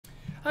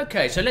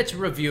Okay, so let's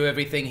review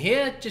everything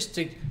here just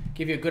to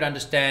give you a good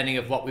understanding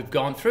of what we've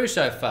gone through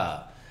so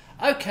far.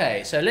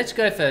 Okay, so let's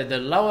go for the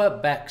lower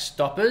back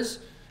stoppers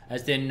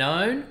as they're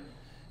known.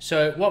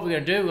 So what we're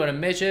going to do, we're going to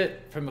measure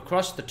from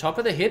across the top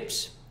of the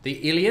hips,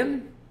 the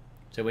ilium.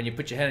 So when you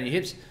put your hand on your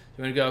hips,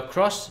 we're going to go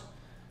across,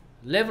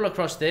 level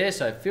across there.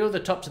 So feel the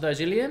tops of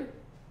those ilium.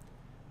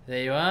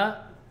 There you are.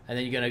 And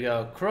then you're going to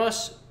go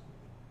across,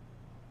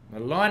 a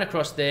line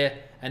across there,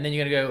 and then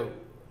you're going to go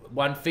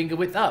one finger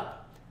width up.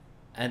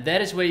 And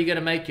that is where you're going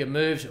to make your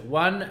moves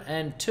 1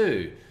 and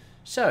 2.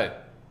 So,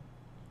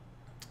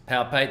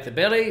 palpate the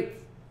belly,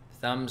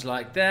 thumbs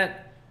like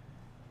that,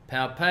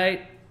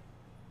 palpate,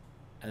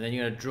 and then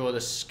you're going to draw the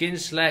skin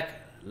slack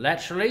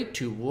laterally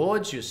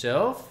towards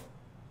yourself.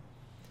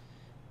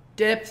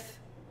 Depth,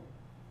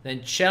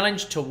 then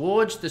challenge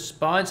towards the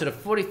spine, sort of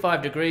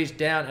 45 degrees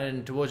down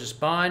and towards the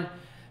spine.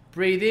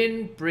 Breathe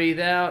in, breathe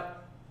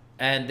out,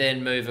 and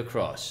then move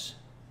across.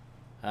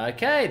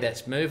 Okay,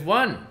 that's move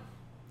 1.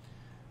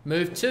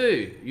 Move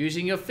 2,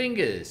 using your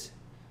fingers.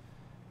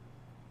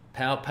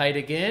 Palpate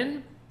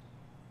again.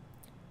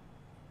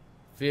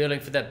 Feeling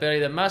for that belly,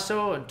 the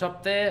muscle on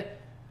top there.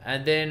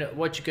 And then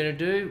what you're going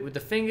to do with the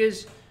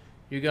fingers,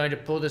 you're going to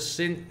pull the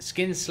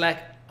skin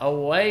slack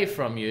away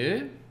from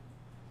you.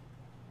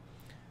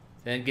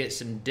 Then get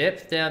some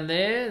depth down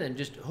there. Then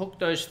just hook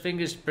those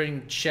fingers,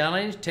 bring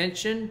challenge,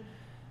 tension.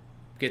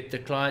 Get the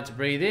client to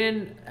breathe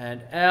in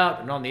and out.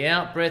 And on the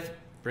out breath,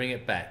 bring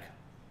it back.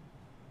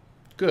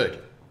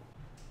 Good.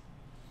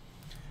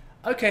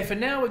 Okay, for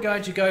now we're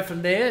going to go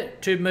from there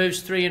to moves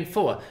 3 and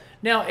 4.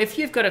 Now, if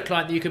you've got a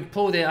client that you can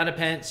pull their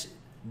underpants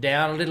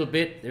down a little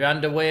bit, their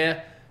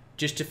underwear,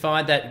 just to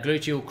find that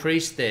gluteal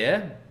crease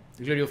there,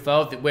 the gluteal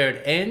fold, where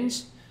it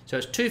ends, so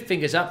it's 2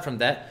 fingers up from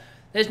that.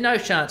 There's no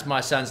chance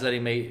my son's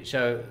letting me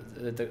show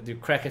the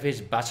crack of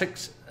his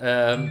buttocks,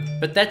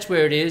 but that's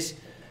where it is.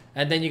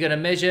 And then you're going to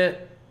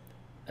measure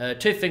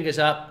 2 fingers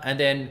up and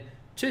then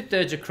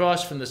 2/3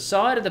 across from the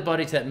side of the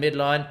body to that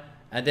midline,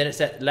 and then it's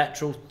that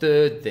lateral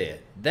third there.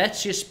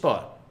 That's your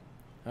spot,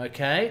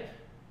 okay?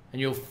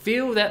 And you'll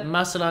feel that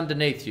muscle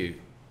underneath you.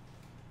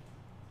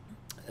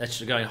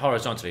 That's going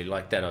horizontally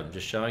like that I'm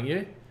just showing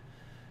you.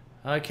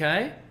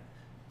 Okay,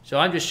 so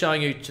I'm just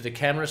showing you to the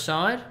camera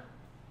side.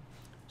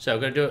 So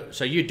we're going to do it,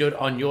 so you do it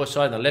on your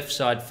side, on the left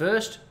side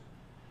first.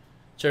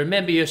 So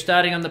remember, you're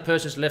starting on the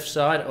person's left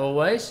side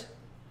always.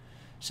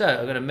 So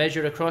I'm going to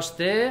measure it across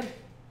there.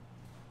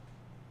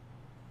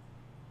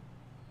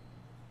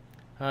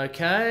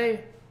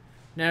 Okay,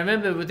 now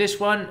remember with this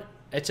one,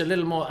 it's a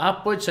little more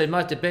upward, so you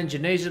might have to bend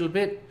your knees a little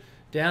bit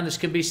down. This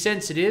can be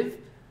sensitive.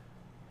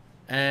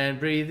 And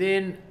breathe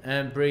in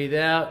and breathe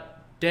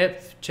out,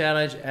 depth,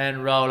 challenge,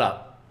 and roll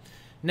up.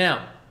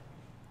 Now,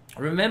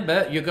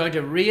 remember, you're going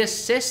to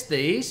reassess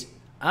these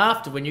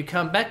after when you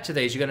come back to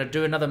these. You're going to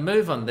do another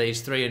move on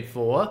these 3 and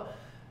 4.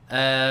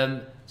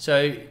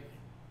 So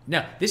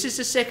now, this is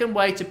the second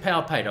way to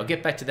palpate. I'll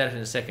get back to that in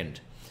a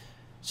second.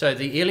 So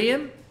the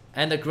ilium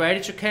and the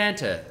greater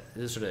trochanter,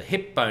 the sort of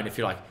hip bone, if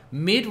you like.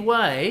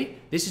 Midway,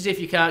 this is if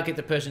you can't get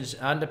the person's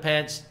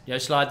underpants,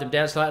 slide them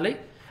down slightly,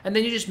 and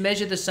then you just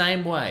measure the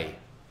same way.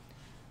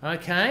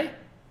 Okay?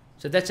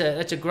 So that's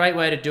a great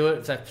way to do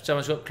it if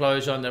someone's got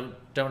clothes on, they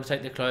don't want to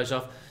take their clothes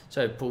off.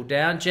 So pull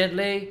down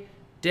gently,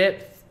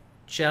 depth,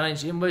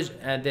 challenge inwards,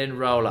 and then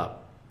roll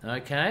up.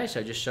 Okay,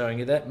 so just showing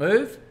you that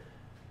move.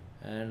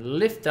 And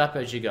lift up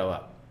as you go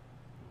up.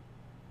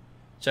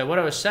 So what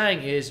I was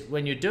saying is,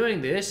 when you're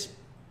doing this,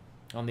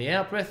 on the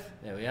out breath,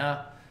 there we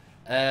are,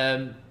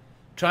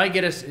 try and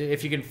get us,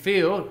 if you can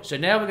feel, so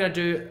now we're going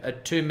to do a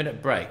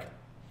 2-minute break.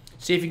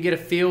 See if you can get a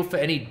feel for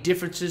any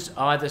differences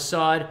either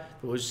side.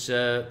 If it was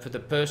for the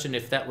person,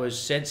 if that was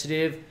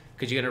sensitive,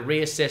 because you're going to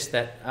reassess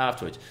that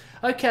afterwards.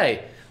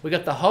 Okay, we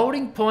got the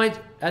holding point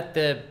at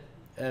the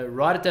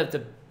right at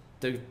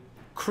the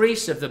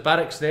crease of the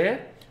buttocks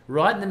there,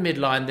 right in the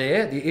midline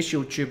there, the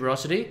ischial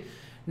tuberosity.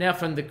 Now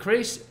from the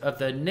crease of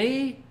the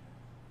knee,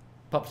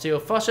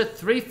 popliteal fossa,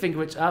 3 finger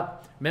widths up.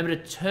 Remember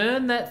to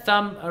turn that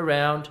thumb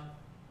around.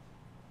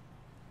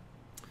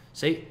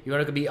 See, you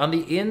want to be on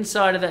the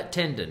inside of that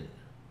tendon.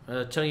 I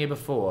was telling you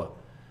before.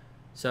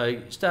 So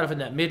you start off in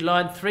that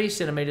midline, 3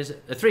 centimeters,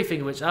 3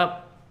 finger widths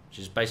up, which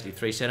is basically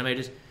 3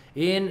 centimeters.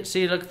 In,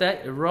 see, look at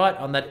that, right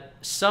on that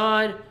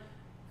side,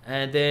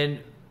 and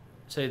then,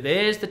 so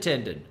there's the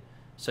tendon.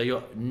 So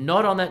you're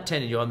not on that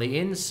tendon, you're on the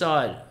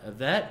inside of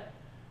that,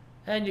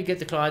 and you get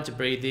the client to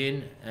breathe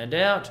in and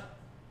out,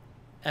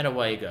 and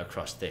away you go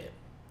across there.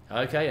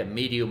 Okay, a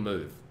medial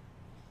move.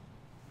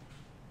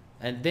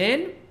 And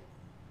then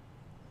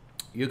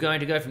you're going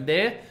to go from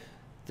there,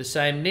 the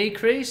same knee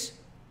crease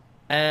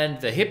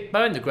and the hip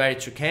bone, the greater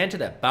trochanter,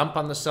 that bump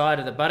on the side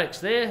of the buttocks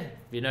there,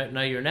 if you don't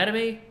know your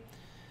anatomy.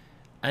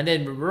 And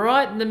then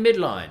right in the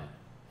midline.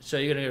 So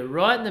you're going to go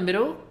right in the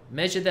middle,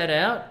 measure that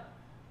out,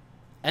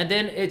 and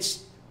then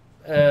it's,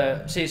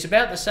 see, it's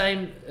about the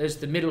same as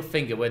the middle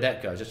finger where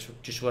that goes. That's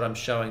just what I'm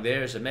showing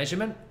there as a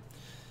measurement.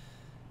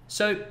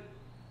 So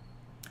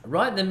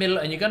right in the middle,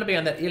 and you're going to be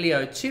on that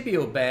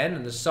iliotibial band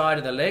on the side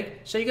of the leg.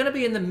 So you're going to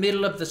be in the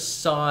middle of the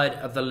side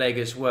of the leg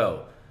as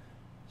well.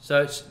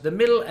 So it's the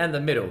middle and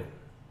the middle.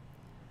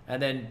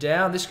 And then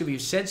down, this could be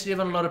sensitive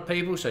on a lot of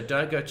people, so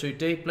don't go too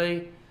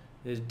deeply.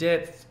 There's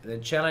depth,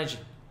 then challenge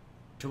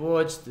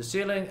towards the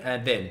ceiling,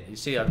 and then you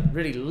see I'm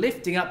really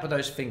lifting up with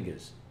those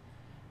fingers.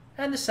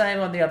 And the same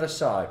on the other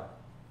side.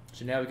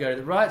 So now we go to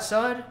the right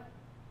side.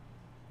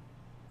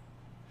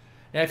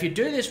 Now if you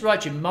do this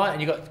right, you might,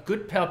 and you've got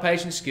good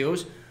palpation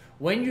skills,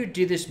 when you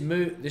do this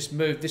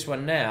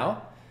one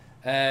now,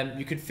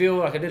 you could feel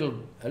like a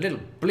little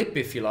blip,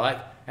 if you like,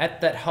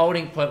 at that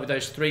holding point with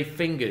those 3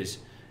 fingers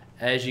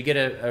as you get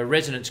a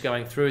resonance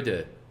going through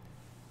there.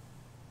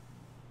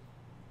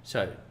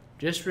 So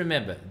just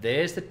remember,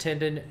 there's the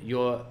tendon,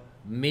 you're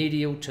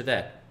medial to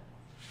that.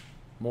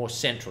 More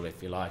central,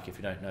 if you like, if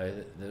you don't know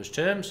those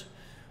terms.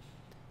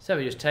 So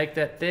we just take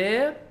that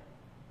there,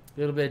 a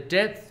little bit of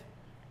depth,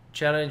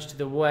 challenge to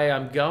the way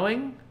I'm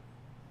going.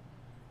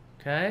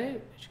 Okay,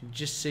 you can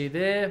just see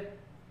there.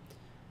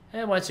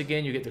 And once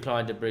again, you get the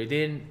client to breathe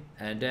in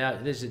and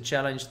out. There's a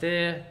challenge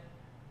there,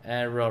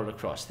 and roll it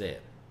across there.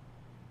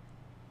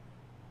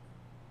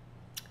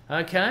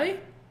 Okay.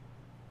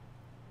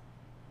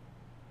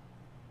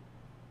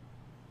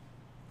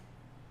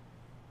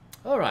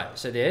 All right,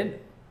 so then,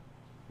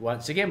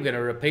 once again, we're going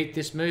to repeat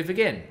this move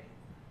again.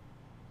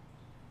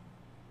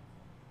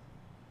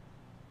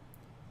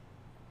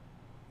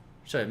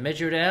 So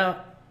measure it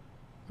out,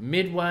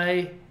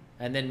 midway,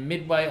 and then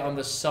midway on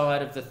the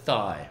side of the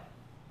thigh.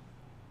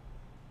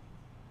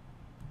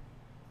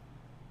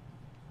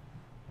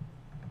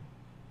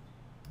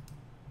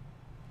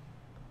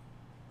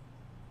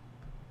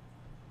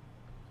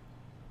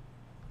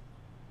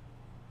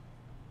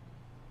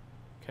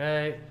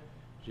 Okay,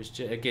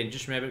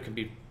 just remember it can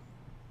be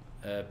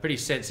pretty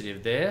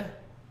sensitive there.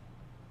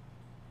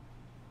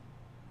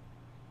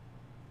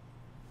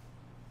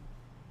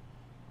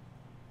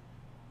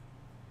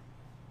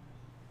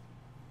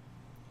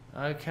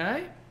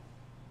 Okay,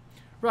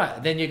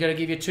 right, then you're going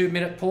to give your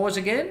 2-minute pause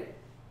again.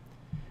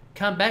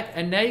 Come back,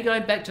 and now you're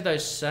going back to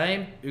those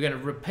same, you're going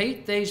to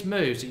repeat these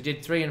moves that you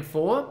did 3 and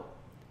 4.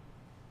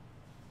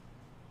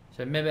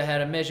 So remember how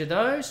to measure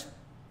those.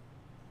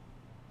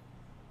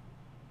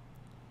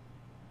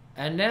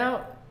 And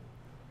now,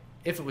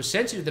 if it was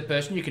sensitive to the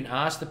person, you can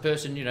ask the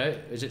person, you know,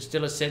 is it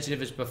still as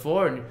sensitive as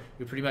before? And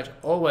you pretty much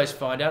always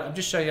find out. I'm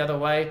just showing you the other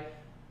way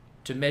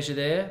to measure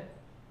there.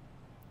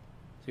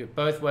 So you've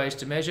got both ways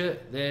to measure.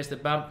 There's the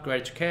bump,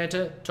 greater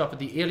trochanter, top of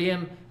the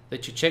ilium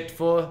that you checked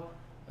for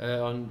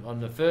on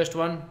the first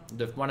one,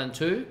 the 1 and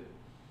 2.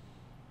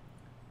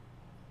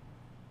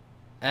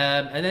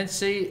 And then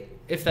see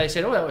if they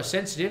said, oh, that was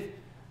sensitive.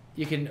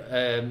 You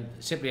can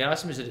simply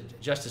ask them, is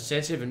it just as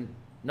sensitive? And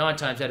 9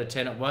 times out of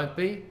 10 it won't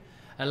be.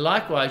 And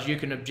likewise, you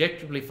can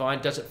objectively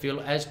find, does it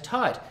feel as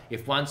tight?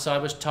 If one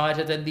side was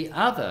tighter than the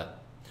other.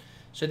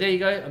 So there you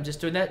go, I'm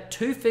just doing that.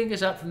 2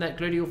 fingers up from that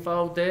gluteal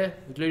fold there,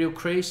 the gluteal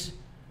crease.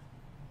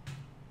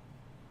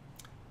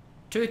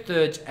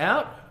 2/3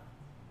 out.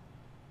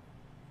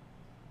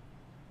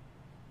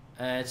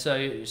 And so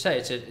you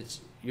say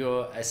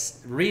you're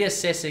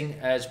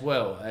reassessing as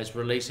well as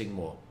releasing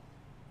more.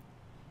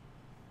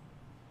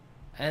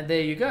 And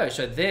there you go.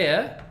 So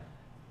there,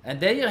 and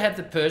there you'll have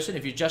the person,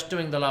 if you're just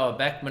doing the lower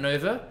back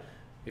maneuver,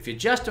 if you're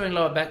just doing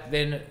lower back,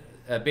 then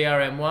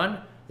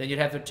BRM1, then you'd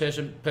have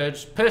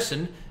the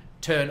person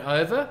turn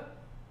over.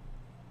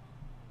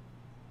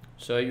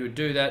 So you would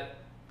do that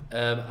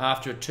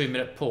after a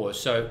 2-minute pause.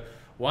 So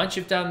once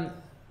you've done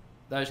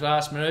those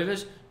last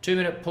maneuvers,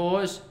 2-minute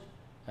pause,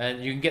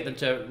 and you can get them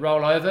to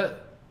roll over,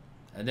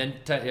 and then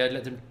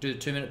let them do the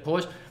 2-minute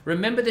pause.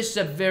 Remember, this is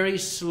a very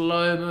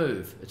slow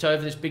move. It's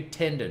over this big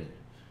tendon.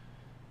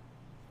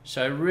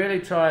 So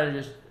really try to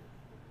just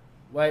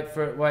wait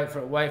for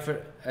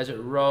it as it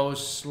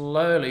rolls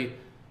slowly.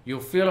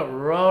 You'll feel it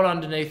roll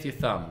underneath your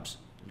thumbs.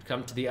 It'll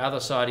come to the other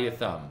side of your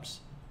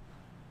thumbs.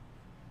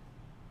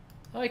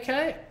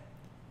 Okay.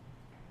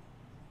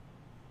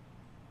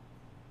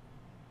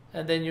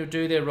 And then you'll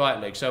do their right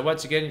leg. So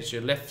once again, it's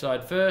your left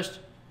side first.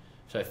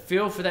 So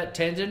feel for that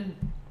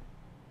tendon.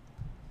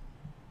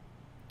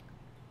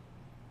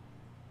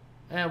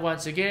 And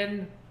once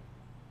again,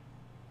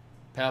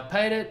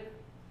 palpate it.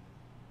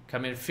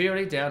 Come in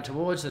inferiorly down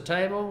towards the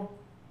table.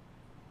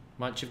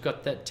 Once you've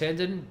got that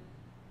tendon,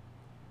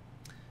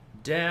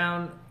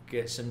 down,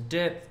 get some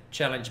depth,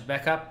 challenge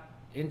back up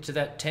into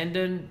that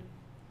tendon,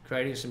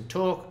 creating some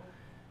torque,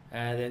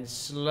 and then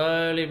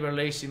slowly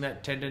releasing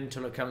that tendon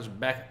until it comes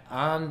back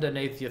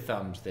underneath your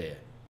thumbs there.